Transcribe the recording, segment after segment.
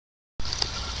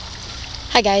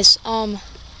Hi guys, I'm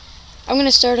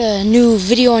gonna start a new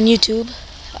video on YouTube.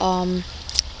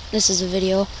 This is a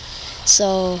video,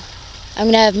 so I'm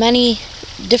gonna have many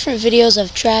different videos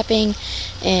of trapping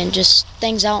and just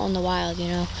things out in the wild,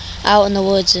 out in the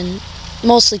woods, and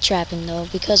mostly trapping though,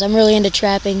 because I'm really into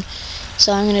trapping.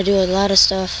 So I'm gonna do a lot of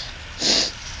stuff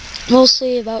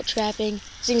mostly about trapping.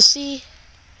 As you can see,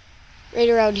 right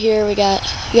around here we got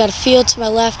a field to my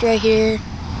left right here.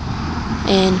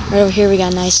 And right over here we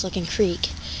got a nice looking creek.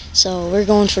 So we're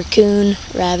going for coon,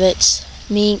 rabbits,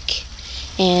 mink,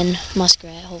 and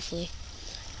muskrat, hopefully.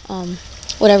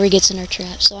 Whatever gets in our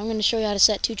trap. So I'm going to show you how to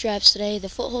set two traps today. The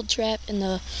foothold trap and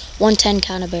the 110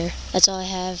 conibear. That's all I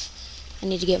have. I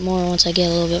need to get more once I get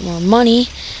a little bit more money,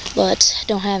 but I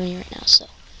don't have any right now.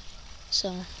 So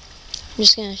I'm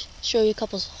just going to show you a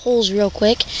couple holes real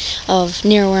quick of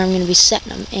near where I'm going to be setting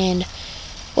them. And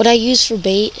what I use for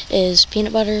bait is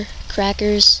peanut butter,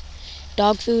 crackers,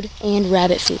 dog food, and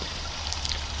rabbit food.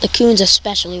 The coons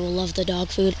especially will love the dog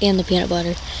food and the peanut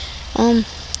butter.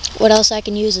 What else I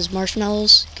can use is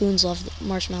marshmallows. Coons love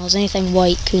marshmallows. Anything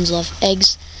white, coons love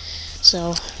eggs.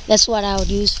 So that's what I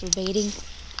would use for baiting.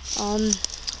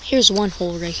 Here's one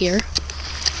hole right here.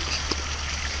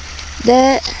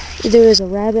 That either is a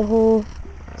rabbit hole,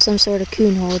 some sort of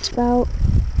coon hole. It's about,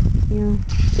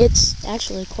 it's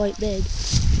actually quite big.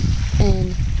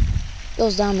 And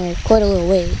goes down there quite a little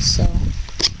ways. So,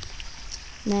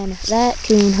 and then that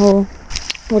coon hole,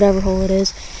 whatever hole it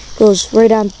is, goes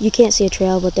right on. You can't see a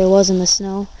trail, but there was in the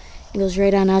snow. It goes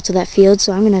right on out to that field.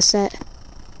 So I'm gonna set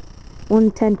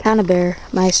 110 conibear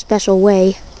my special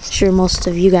way. I'm sure most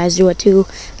of you guys do it too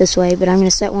this way, but I'm gonna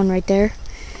set one right there,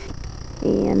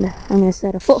 and I'm gonna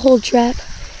set a foothold trap.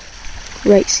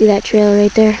 Right, see that trail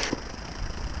right there?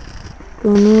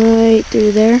 Going right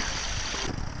through there.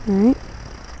 Alright,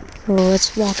 so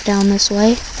let's walk down this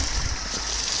way.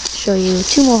 Show you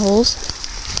two more holes.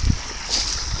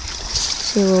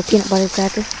 See a little peanut butter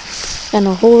cracker. Got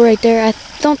a hole right there. I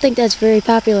don't think that's a very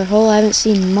popular hole. I haven't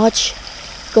seen much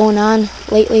going on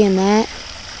lately in that.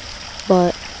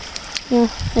 But,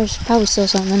 there's probably still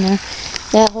something in there.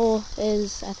 That hole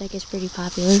is, I think, is pretty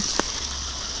popular.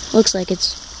 Looks like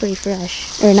it's pretty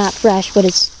fresh. Or not fresh, but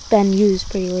it's been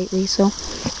used pretty lately. So,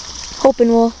 hoping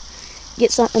we'll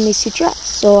get something in these two traps.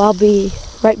 So I'll be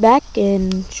right back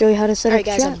and show you how to set up the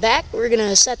trap. Alright guys, I'm back. We're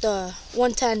gonna set the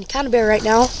 110 conibear right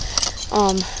now.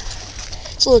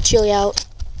 It's a little chilly out.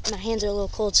 My hands are a little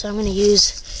cold, so I'm gonna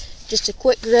use just a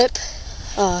quick grip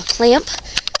clamp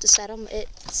to set them.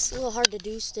 It's a little hard to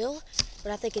do still,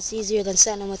 but I think it's easier than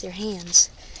setting them with your hands.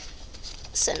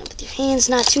 Setting them with your hands,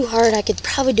 not too hard. I could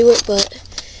probably do it, but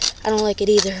I don't like it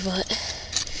either. But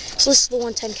so this is the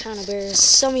 110 conibear.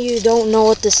 Some of you don't know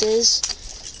what this is.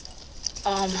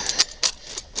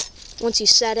 Once you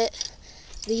set it,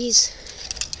 these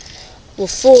will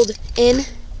fold in.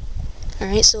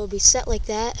 Alright, so it'll be set like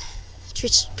that.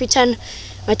 Just pretend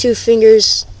my two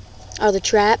fingers are the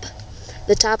trap,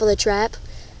 the top of the trap.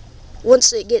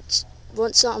 Once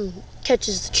something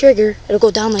catches the trigger, it'll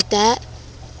go down like that.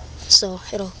 So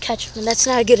it'll catch, and that's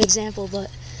not a good example,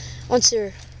 but once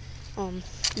you're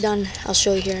done, I'll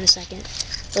show you here in a second.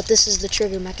 But this is the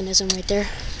trigger mechanism right there.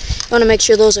 You want to make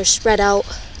sure those are spread out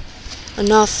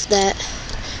enough that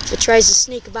if it tries to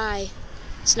sneak by,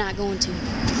 it's not going to.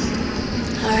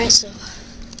 Alright, so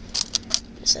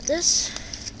set this.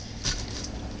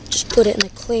 Just put it in the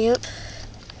clamp.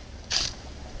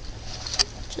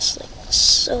 Just like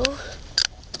so.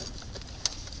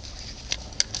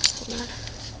 Hold on.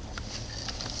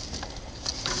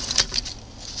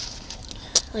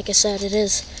 Like I said, it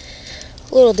is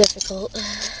a little difficult.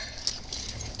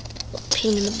 A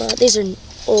pain in the butt. These are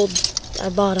old. I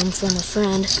bought them from a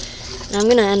friend. And I'm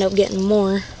going to end up getting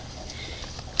more,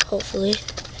 hopefully.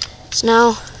 So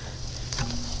now,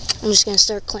 I'm just going to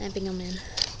start clamping them in.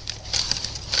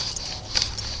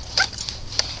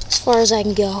 As far as I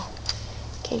can go.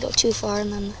 Can't go too far,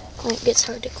 and then the clamp gets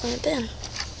hard to clamp in.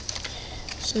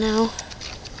 So now,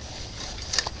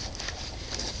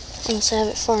 once I have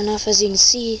it far enough, as you can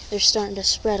see, they're starting to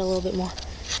spread a little bit more.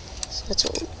 So that's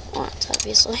what we want,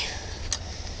 obviously.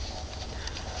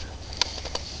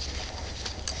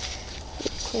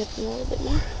 Clamp them a little bit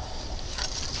more.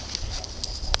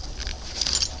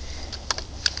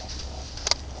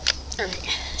 Alright,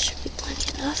 should be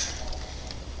plenty enough.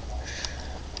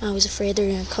 I was afraid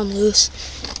they're gonna come loose.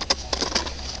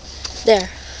 There.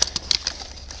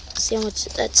 See how much,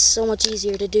 that's so much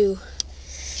easier to do.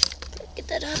 Get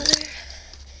that out of there.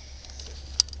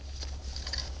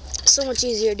 So much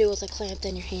easier to do with a clamp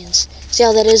than your hands. See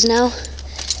how that is now?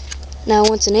 Now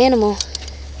once an animal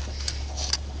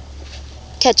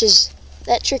catches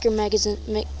that trigger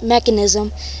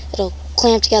mechanism, it'll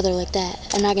clamp together like that.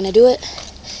 I'm not gonna do it.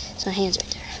 It's my hands right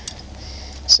there.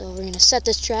 So we're gonna set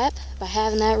this trap by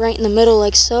having that right in the middle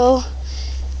like so.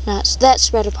 Not that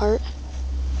spread apart.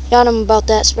 Got them about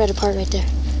that spread apart right there.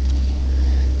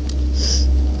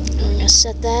 And we're gonna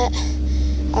set that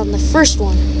on the first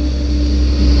one.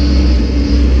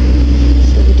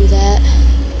 So we do that.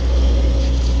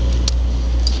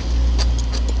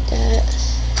 Like that.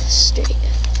 Straight.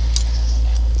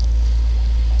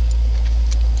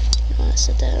 I want to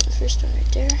set that on the first one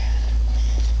right there.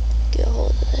 Get a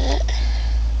hold of that.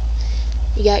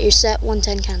 You got your set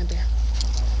 110 conibear.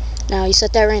 Now you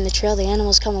set that right in the trail. The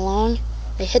animals come along,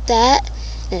 they hit that,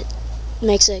 and it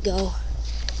makes it go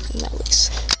and let loose.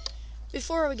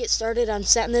 Before we get started on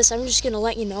setting this, I'm just going to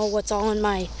let you know what's all in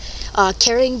my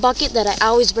carrying bucket that I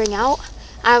always bring out.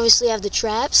 I obviously have the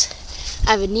traps.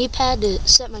 I have a knee pad to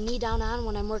set my knee down on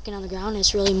when I'm working on the ground and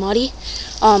it's really muddy.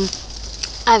 I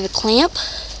have a clamp.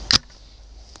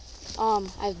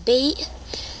 I have bait,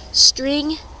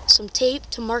 string, some tape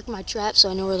to mark my traps so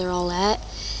I know where they're all at,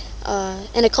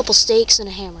 and a couple stakes and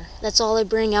a hammer. That's all I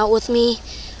bring out with me,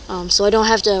 so I don't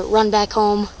have to run back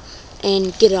home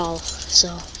and get it all. So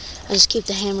I just keep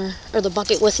the hammer or the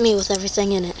bucket with me with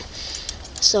everything in it.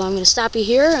 So I'm going to stop you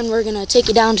here and we're going to take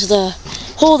you down to the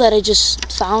hole that I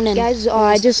just found. And guys,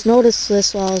 I just noticed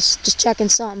this while I was just checking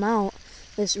something out.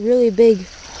 This really big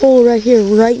hole right here,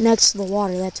 right next to the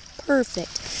water. That's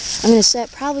perfect. I'm going to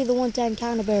set probably the 110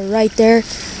 conibear right there.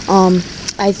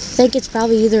 I think it's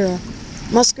probably either a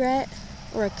muskrat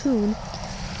or a coon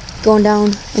going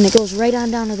down, and it goes right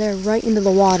on down to there, right into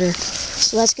the water.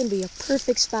 So that's going to be a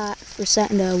perfect spot for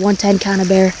setting a 110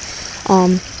 conibear.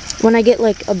 When I get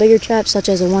like a bigger trap, such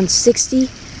as a 160,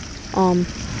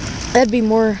 that'd be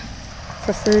more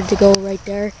preferred to go right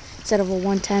there instead of a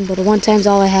 110, but a 110 is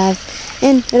all I have,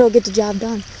 and it'll get the job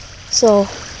done. So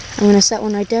I'm going to set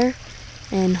one right there,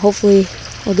 and hopefully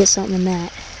we'll get something in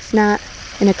that. If not,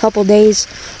 in a couple days,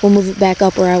 we'll move it back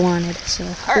up where I wanted. So,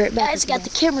 alright guys, got the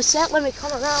camera set. Let me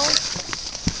come around.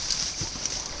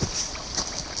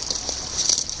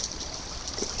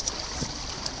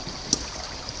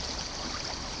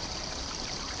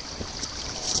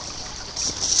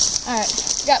 Alright,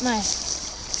 got my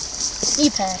knee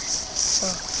pad. So,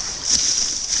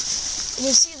 you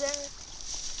can see there,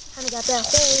 kind of got that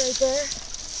hole right there.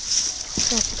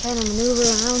 Have to kind of maneuver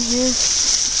around here.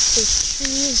 There's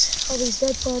trees, all these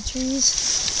deadfall trees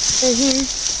right here.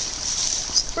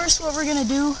 So first what we're going to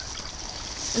do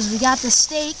is we got the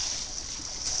stake.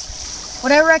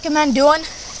 What I recommend doing,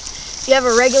 if you have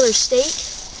a regular stake,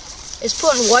 is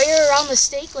putting wire around the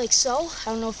stake like so.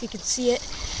 I don't know if you can see it.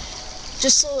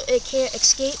 Just so it can't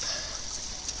escape.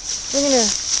 We're going to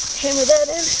hammer that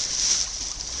in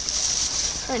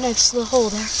right next to the hole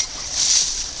there.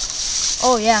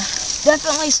 Oh yeah.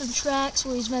 Definitely some tracks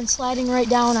where he's been sliding right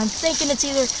down. I'm thinking it's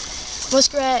either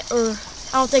muskrat or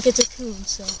I don't think it's a coon,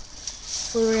 so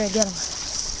hopefully we're going to get him.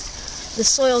 The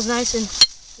soil's nice and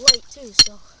light too,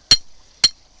 so.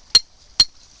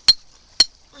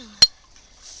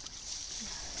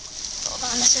 Hold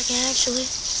on a second, actually.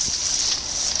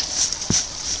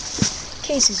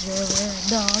 Casey's over there, a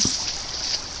dog.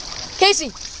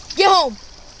 Casey, get home!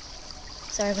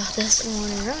 Sorry about this, I'm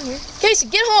wandering around here. Casey,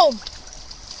 get home!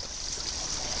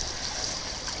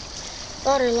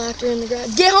 Thought I locked her in the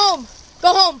garage. Get home!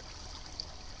 Go home!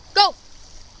 Go!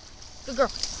 Good girl.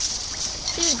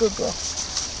 She's a good girl.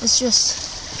 It's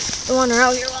just the one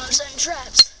out here while I'm setting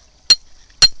traps.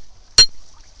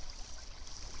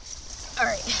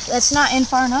 Alright, that's not in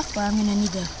far enough, but I'm going to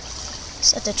need to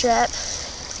set the trap.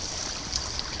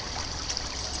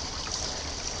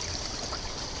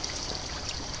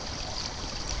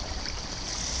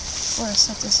 Before I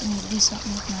set this, I need to do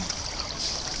something with my...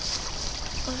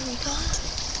 What do we call it?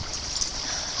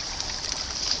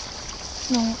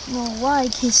 No why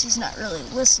Casey's not really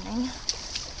listening.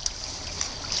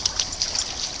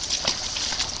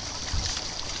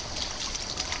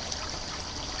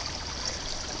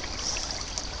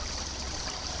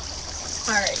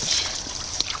 Alright.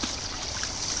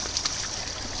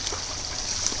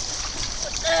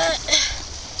 Put that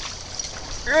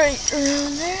right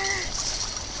around there.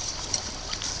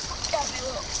 Got my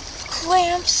little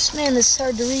clamps. Man, this is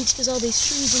hard to reach because all these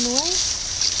trees in the way.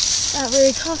 Not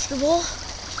very comfortable.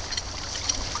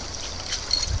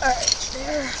 Alright,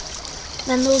 there.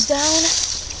 Then those down.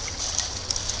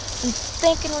 I'm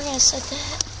thinking we're going to set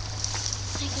that.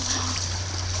 Think about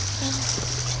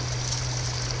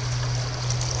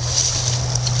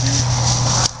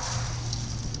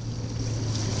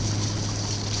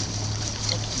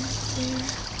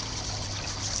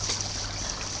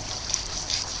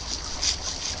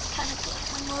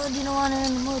mud. You don't want it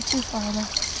in the mud too far though.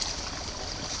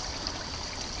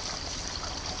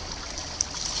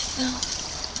 No.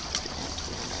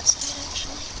 On that side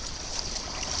actually.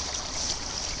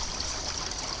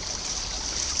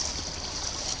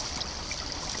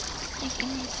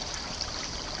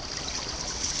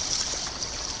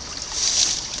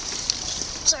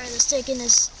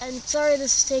 Sorry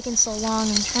this is taking so long.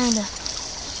 I'm trying to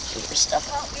figure stuff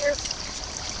out here.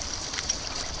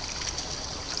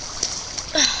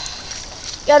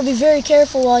 You gotta be very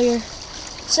careful while you're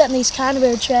setting these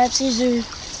conibear traps. These are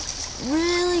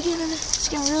really it's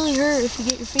gonna really hurt if you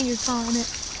get your finger caught in it.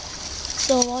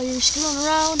 So while you're screwing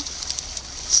around,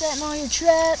 setting all your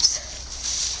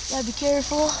traps, you gotta be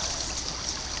careful.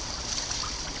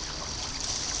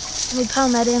 Let me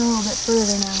pound that in a little bit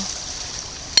further now.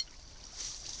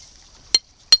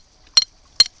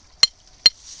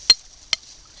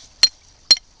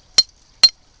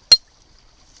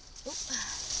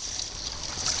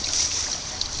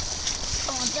 I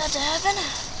want that to happen.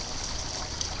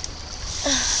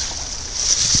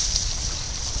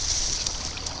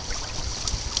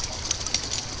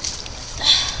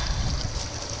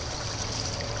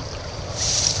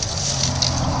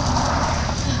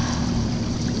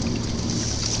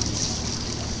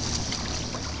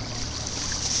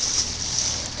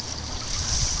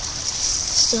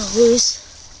 Still loose.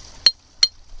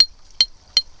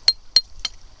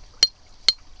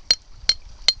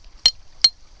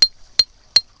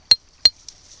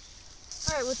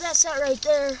 Alright, with that set right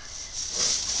there,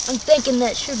 I'm thinking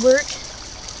that should work.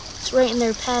 It's right in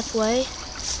their pathway.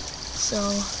 So,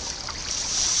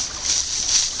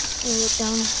 look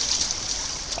down.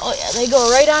 Oh yeah, they go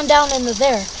right on down into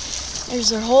there. There's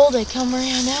their hole, they come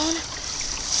right on down.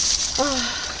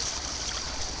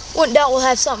 Wouldn't doubt we'll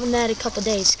have something in that in a couple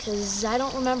days, because I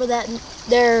don't remember that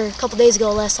there a couple days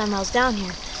ago last time I was down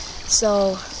here.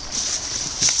 So,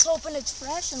 let's hoping it's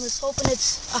fresh, and let's hoping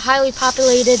it's a highly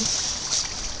populated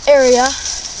area.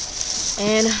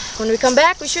 And when we come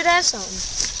back, we should have something.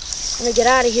 I'm going to get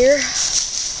out of here.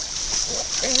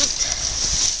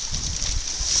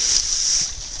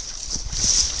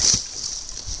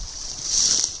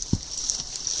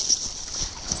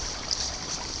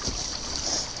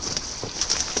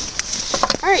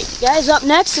 Alright guys, up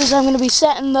next is I'm going to be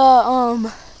setting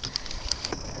the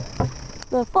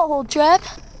foothold trap.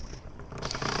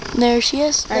 There she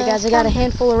is. Alright guys, I got a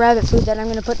handful of rabbit food that I'm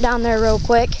going to put down there real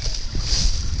quick.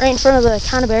 Right in front of the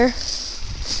conibear.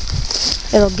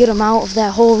 It'll get them out of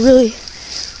that hole really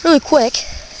quick.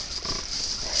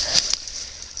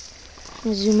 Let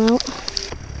me zoom out.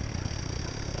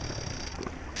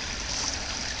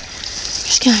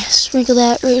 Just kind of sprinkle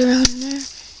that right around in there.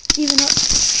 Even up.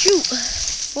 Shoot!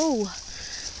 Whoa,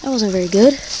 that wasn't very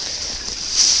good. You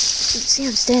can see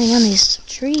I'm standing on these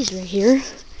trees right here,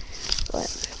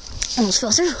 but almost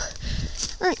fell through.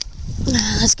 Alright,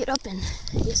 let's get up and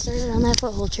get started on that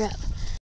foothold trap.